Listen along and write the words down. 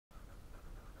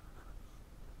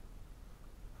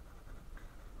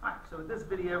with this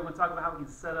video, we're going to talk about how we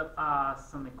can set up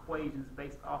some equations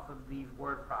based off of these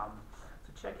word problems.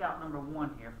 So check out number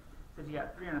 1 here. It says you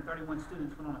got 331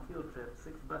 students went on a field trip,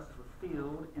 6 buses were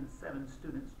filled, and 7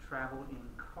 students traveled in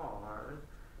cars.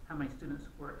 How many students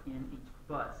were in each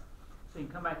bus? So you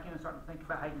can come back in and start to think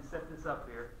about how you can set this up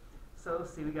here. So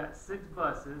see, we got 6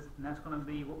 buses, and that's going to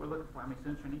be what we're looking for, how many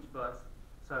students are in each bus.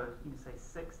 So you can say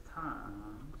 6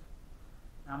 times.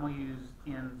 I'm going to use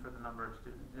n for the number of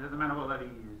students. It doesn't matter what letter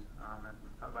you use. I've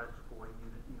talked about this before. You can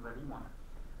use any letter you want.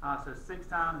 So 6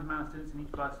 times the amount of students in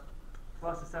each bus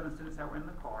plus the 7 students that were in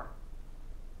the car.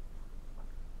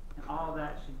 And all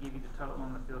that should give you the total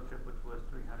on the field trip, which was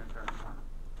 331.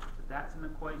 So that's an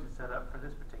equation set up for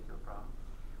this particular problem.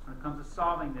 When it comes to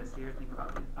solving this here, think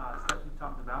about the steps we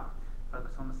talked about.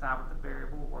 Focus on the side with the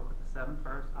variable. Work with the 7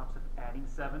 first. Opposite of adding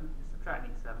 7 is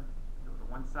subtracting 7. Do it to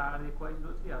one side of the equation, do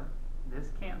it to the other.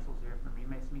 This cancels here. Remember, you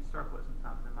may see me circle it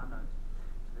sometimes in my notes.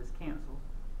 So this cancels.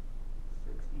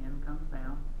 6n comes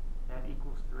down. That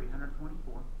equals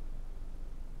 324.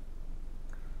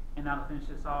 And now to finish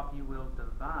this off, you will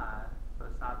divide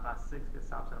both sides by 6.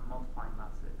 This opposite of multiplying by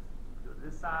 6. You do it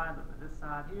to this side, do it to this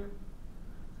side here.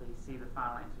 So you see the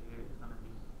final answer here is going to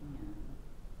be n.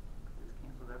 This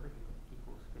cancels over here.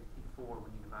 Equals 54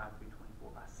 when you divide 324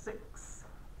 by 6.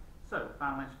 So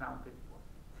final answer now is 54.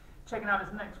 Checking out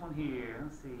this next one here.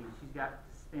 Let's see. She's got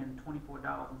to spend $24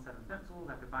 on 7 pencils.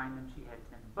 After buying them, she had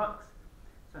 $10.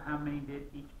 So how many did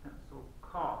each pencil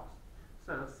cost?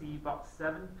 So let's see. You bought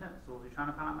 7 pencils. You're trying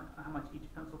to find out how much each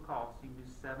pencil costs. So you can do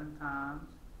 7 times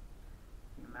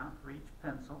the amount for each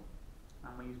pencil.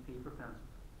 I'm going to use P for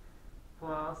pencils.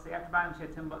 Plus, see, after buying them, she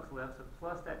had $10 left. So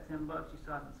plus that $10 she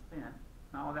still hasn't spent.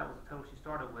 And all that was the total she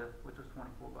started with, which was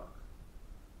 $24.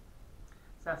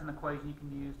 So that's an equation you can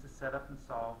use to set up and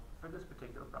solve for this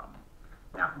particular problem.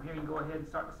 Now from here you can go ahead and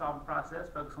start the solving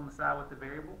process. Focus on the side with the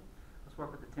variable. Let's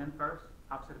work with the 10 first.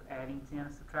 Opposite of adding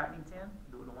 10 is subtracting 10.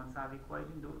 Do it to one side of the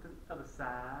equation. Do it to the other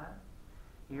side.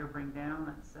 Here bring down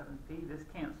that 7p. This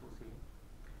cancels here.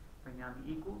 Bring down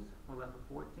the equals. We're left with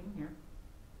 14 here.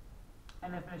 And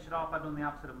then finish it off by doing the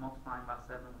opposite of multiplying by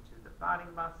 7, which is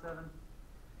dividing by 7.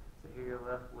 So here you're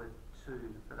left with 2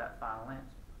 for that final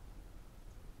answer.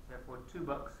 Therefore, $2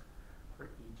 for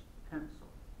each pencil.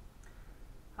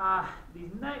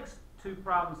 These next 2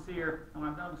 problems here, when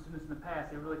I've done with students in the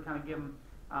past, they really kind of give them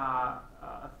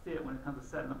a fit when it comes to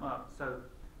setting them up. So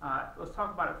let's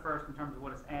talk about it first in terms of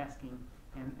what it's asking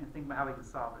and think about how we can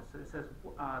solve it. So it says,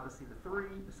 let's see,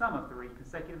 the sum of 3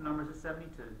 consecutive numbers is 72.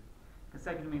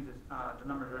 Consecutive means the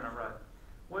numbers are in a row.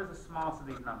 What is the smallest of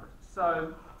these numbers?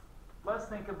 So let's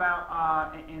think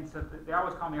about, and so they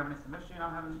always call me over and say, Mr.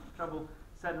 I'm having trouble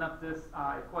setting up this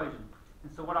equation.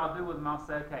 And so what I'll do with them, I'll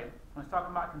say, okay, when it's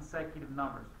talking about consecutive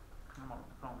numbers, I'm going to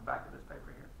put on the back of this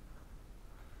paper here.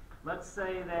 Let's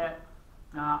say that,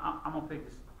 I'm going to pick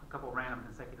just a couple of random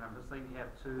consecutive numbers. Let's say you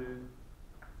have 2,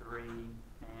 3,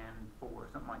 and 4,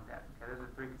 something like that. Okay, those are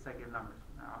 3 consecutive numbers.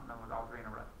 I don't know with all 3 in a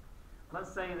row. Let's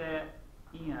say that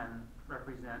n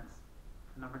represents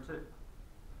number 2.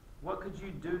 What could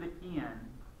you do to n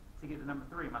to get to number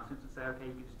 3? My students would say, okay,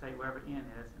 you can just take whatever n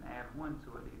is and add 1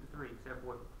 to it to get to 3. Except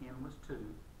for if n was 2,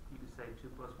 you could say 2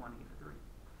 plus 1 to get to 3.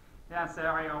 Then I'd say,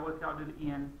 all right, what can I do to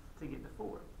n to get to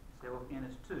 4? You say, well, if n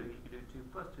is 2, you can do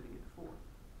 2 plus 2 to get to 4.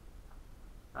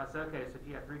 So I'd say, okay, so if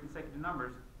you have 3 consecutive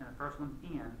numbers, and the first one's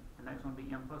n, the next one would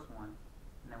be n plus 1,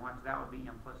 and then one after that would be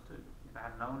n plus 2. If I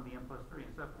had known, it would be n plus 3,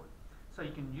 and so forth. So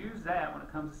you can use that when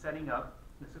it comes to setting up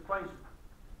this equation.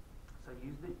 So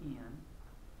use the n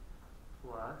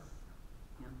plus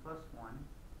n plus 1,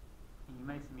 and you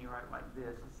may see me write it like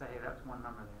this and say, hey, that's one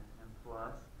number there, n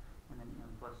plus, and then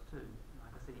n plus 2. And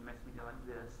like I said, you may see me do like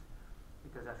this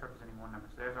because that's representing one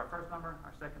number. So there's our first number,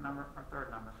 our second number, our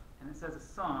third number, and it says the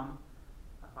sum,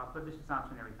 if I put addition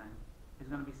signs and everything,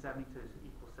 is going to be 72, so it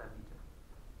equals 72.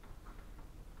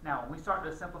 Now, when we start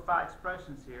to simplify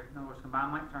expressions here, in other words,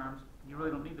 combine like terms, you really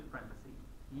don't need the parentheses.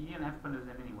 You didn't have to put those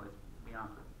in anyways, to be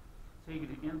honest with you. So you can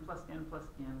do n plus n plus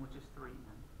n, which is 3n.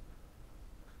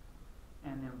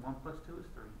 And then 1 plus 2 is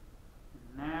 3.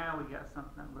 And now we got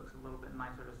something that looks a little bit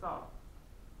nicer to solve.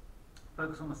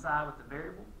 Focus on the side with the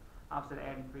variable. Opposite of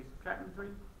adding 3, subtracting 3.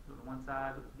 Go to one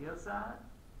side, go to the other side.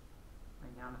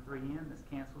 Bring down the 3n. This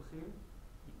cancels here.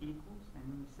 It equals. And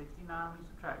then 69 when you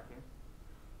subtract here.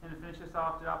 And to finish this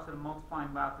off, the opposite of multiplying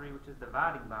by 3, which is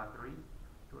dividing by 3.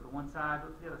 Go to one side,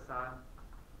 go to the other side.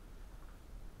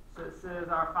 So it says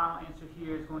our final answer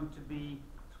here is going to be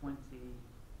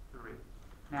 23.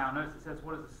 Now notice it says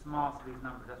what is the smallest of these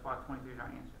numbers. That's why 23 is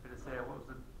our answer. If it said what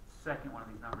was the second one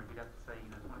of these numbers, you'd have to say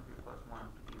 23 plus 1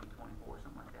 would give you 24 or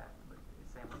something like that. But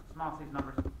it's saying what's the smallest of these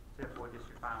numbers, therefore just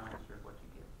your final answer of what you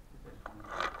get.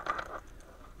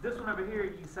 This one over here,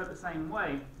 you set it the same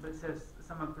way, but it says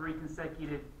sum of 3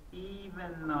 consecutive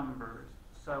even numbers.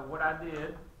 So what I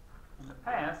did in the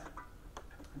past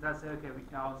is I said, okay,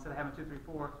 instead of having 2, 3,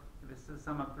 4, if it's the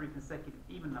sum of 3 consecutive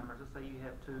even numbers, let's say you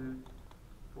have 2,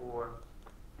 4,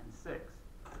 and 6.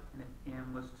 And if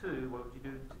n was 2, what would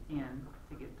you do to n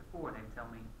to get to 4? And they'd tell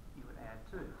me you would add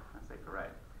 2. I say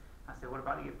correct. I say, what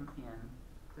about to get from n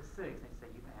to 6? And they say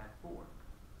you can add 4.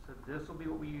 So this will be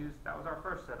what we use. That was our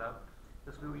first setup.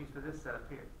 This will be what we use for this setup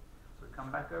here. So we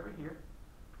come back over here.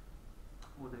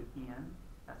 We'll do n,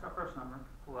 that's our first number,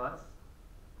 plus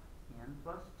n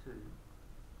plus 2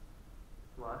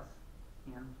 plus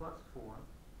n plus 4.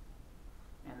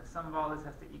 And the sum of all this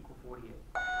has to equal 48.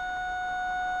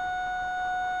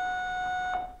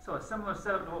 So a similar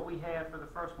setup to what we had for the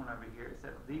first one over here,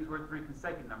 except these were 3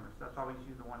 consecutive numbers. That's why we just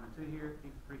used the 1 and 2 here.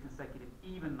 These are 3 consecutive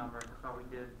even numbers. That's why we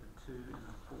did the 2 and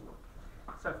the 4.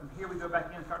 So from here we go back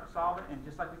in and start to solve it, and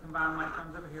just like we combine like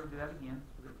terms over here, we'll do that again.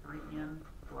 So we get 3n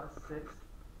plus 6,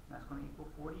 and that's going to equal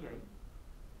 48.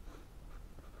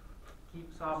 Keep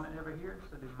solving it over here,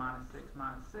 so do minus 6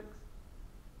 minus 6.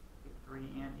 Get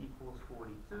 3n equals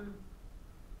 42.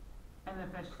 And then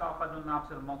finish off by doing the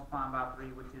opposite of multiplying by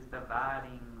 3, which is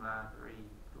dividing by 3.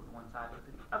 Go to one side, go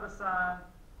to the other side,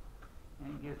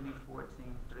 and it gives me 14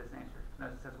 for this answer.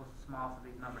 Notice it says what's the smallest of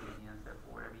these numbers again, so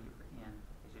whatever you get for n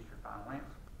is just your final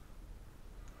answer.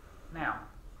 Now,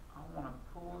 I want to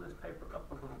pull this paper up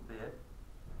a little bit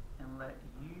and let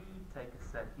you take a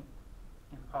second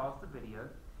and pause the video,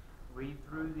 read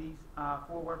through these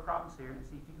 4-word problems here, and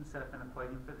see if you can set up an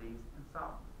equation for these and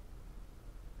solve them.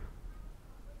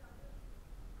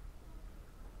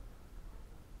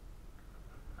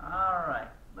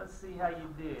 Alright, let's see how you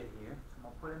did here. So I'm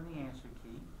going to put in the answer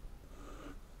key.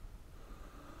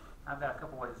 I've got a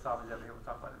couple ways to solve these over here. We'll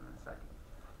talk about them in a second.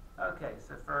 Okay,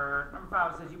 so for number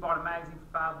 5, it says you bought a magazine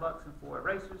for $5 and 4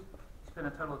 erasers. You spent a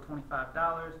total of $25.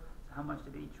 So how much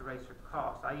did each eraser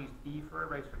cost? I used E for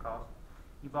eraser cost.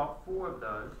 You bought 4 of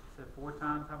those, so 4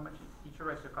 times how much each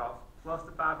eraser cost, plus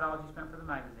the $5 you spent for the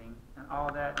magazine, and all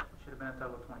of that should have been a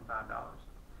total of $25.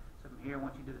 So from here,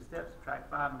 once you do the steps,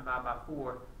 subtract 5 and divide by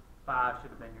 4, 5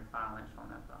 should have been your final answer on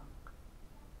that problem.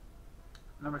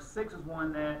 Number 6 is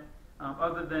one that,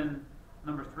 other than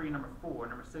number 3 and number 4,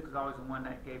 number 6 is always the one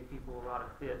that gave people a lot of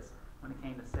fits when it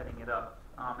came to setting it up.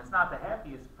 It's not the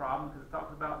happiest problem because it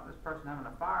talks about this person having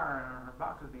a fire and her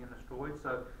boxes being destroyed,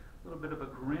 so a little bit of a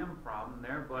grim problem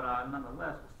there, but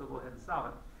nonetheless, we'll still go ahead and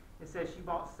solve it. It says she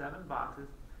bought 7 boxes.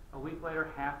 A week later,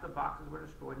 half the boxes were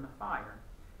destroyed in the fire.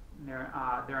 There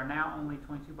are now only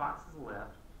 22 boxes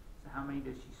left. So how many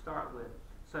did she start with?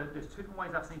 So there's 2 different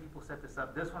ways I've seen people set this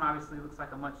up. This one obviously looks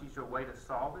like a much easier way to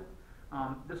solve it.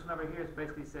 This one over here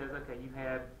basically says, okay, you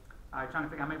had, you're trying to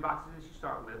figure out how many boxes did she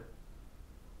start with.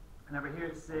 And over here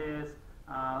it says,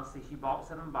 let's see, she bought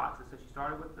 7 boxes. So she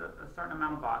started with a certain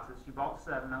amount of boxes. She bought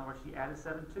 7. In other words, she added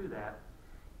 7 to that.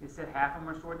 It said half of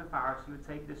them were stored in the fire. So you would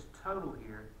take this total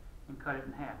here and cut it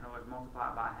in half. In other words, multiply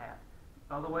it by half.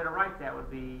 The other way to write that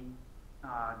would be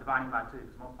dividing by 2,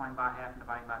 because multiplying by half and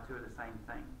dividing by 2 are the same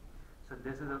thing. So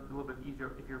this is a little bit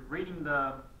easier. If you're reading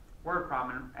the word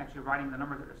problem and actually writing the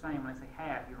numbers that they're saying, when they say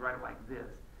half, you write it like this.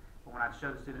 But when I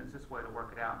show the students this way to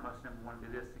work it out, most of them want to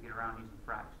do this to get around using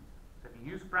fractions. So if you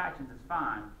use fractions, it's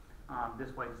fine.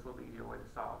 This way is a little bit easier way to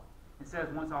solve. It says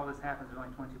once all this happens, there's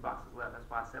only 22 boxes left. That's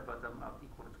why I set both of them up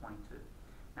equal to 22.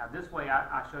 Now this way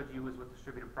I showed you was with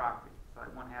distributive property. So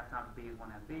like 1/2 times B is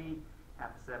 1/2 B, half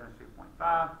of 7 is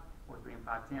 3.5, or 3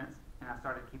 5/10. And I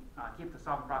started to keep the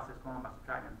solving process going by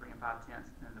subtracting 3 5/10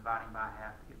 and then dividing by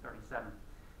half to get 37.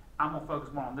 I'm going to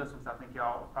focus more on this one, so I think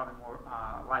y'all are probably more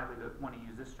likely to want to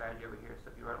use this strategy over here. So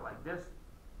if you wrote it like this,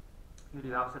 you do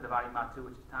the opposite dividing by 2,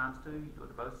 which is times 2. You do it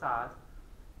to both sides.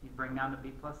 You bring down to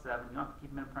B plus 7. You don't have to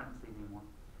keep them in parentheses anymore.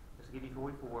 This will give you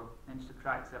 44. Then you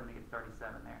subtract 7 to get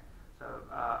 37 there. So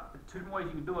 2 different ways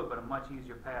you can do it, but a much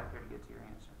easier path here to get to your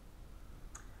answer.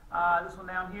 This one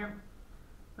down here.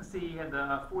 Let's see, you had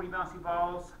the 40 bouncy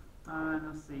balls.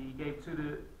 Let's see, you gave 2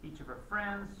 to each of her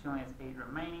friends. She only has 8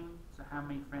 remaining. So how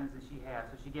many friends does she have?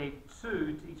 So she gave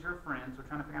 2 to each of her friends. We're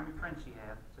trying to figure out how many friends she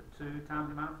has. So 2 times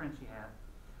the amount of friends she has,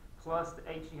 plus the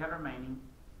 8 she had remaining,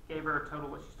 gave her a total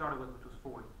what she started with, which was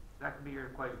 40. So that could be your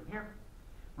equation here.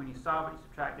 When you solve it, you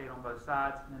subtract 8 on both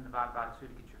sides, and then divide by 2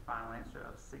 to get your final answer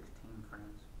of 16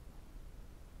 friends.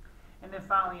 And then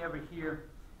finally over here,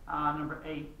 number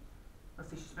 8, let's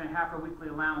see, she spent half her weekly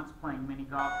allowance playing mini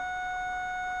golf.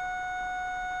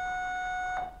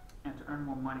 And to earn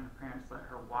more money, her parents let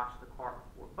her wash the car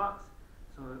for $4.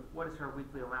 So what is her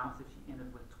weekly allowance if she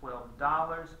ended with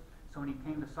 $12? So when he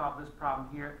came to solve this problem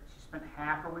here, she spent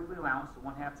half her weekly allowance, so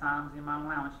 1/2 times the amount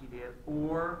of allowance she did,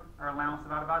 or her allowance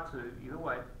divided by 2, either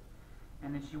way.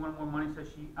 And then she wanted more money, so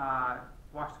she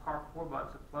washed the car for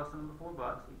 $4, so plus another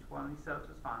 $4. Each one of these setups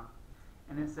is fine.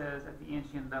 And it says at the end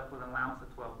she ended up with an allowance of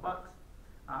 $12.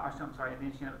 At the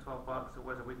end she ended up with $12, so it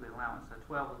was her weekly allowance. So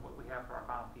 12 is what we have for our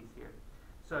final piece here.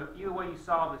 So either way you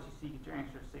solve this, you see you get your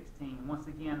answer of 16. Once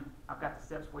again, I've got the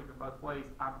steps for you for both ways.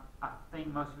 I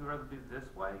think most of you would rather do this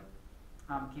way.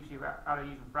 Keeps you out of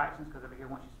using fractions, because over here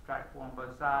once you subtract 4 on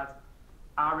both sides,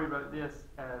 I rewrote this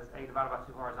as a divided by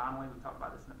 2 horizontally. We talked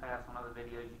about this in the past on other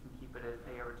videos. You can keep it as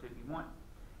a over 2 if you want,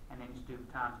 and then just do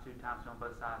times 2 times 2 on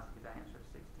both sides to get that answer of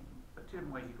 16. But 2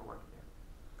 different ways you can work it there.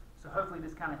 So hopefully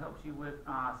this kind of helps you with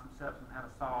some steps on how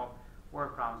to solve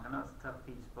word problems. I know it's a tough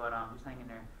piece, but just hang in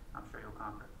there. I'm sure you'll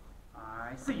conquer it. All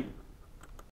right, see you.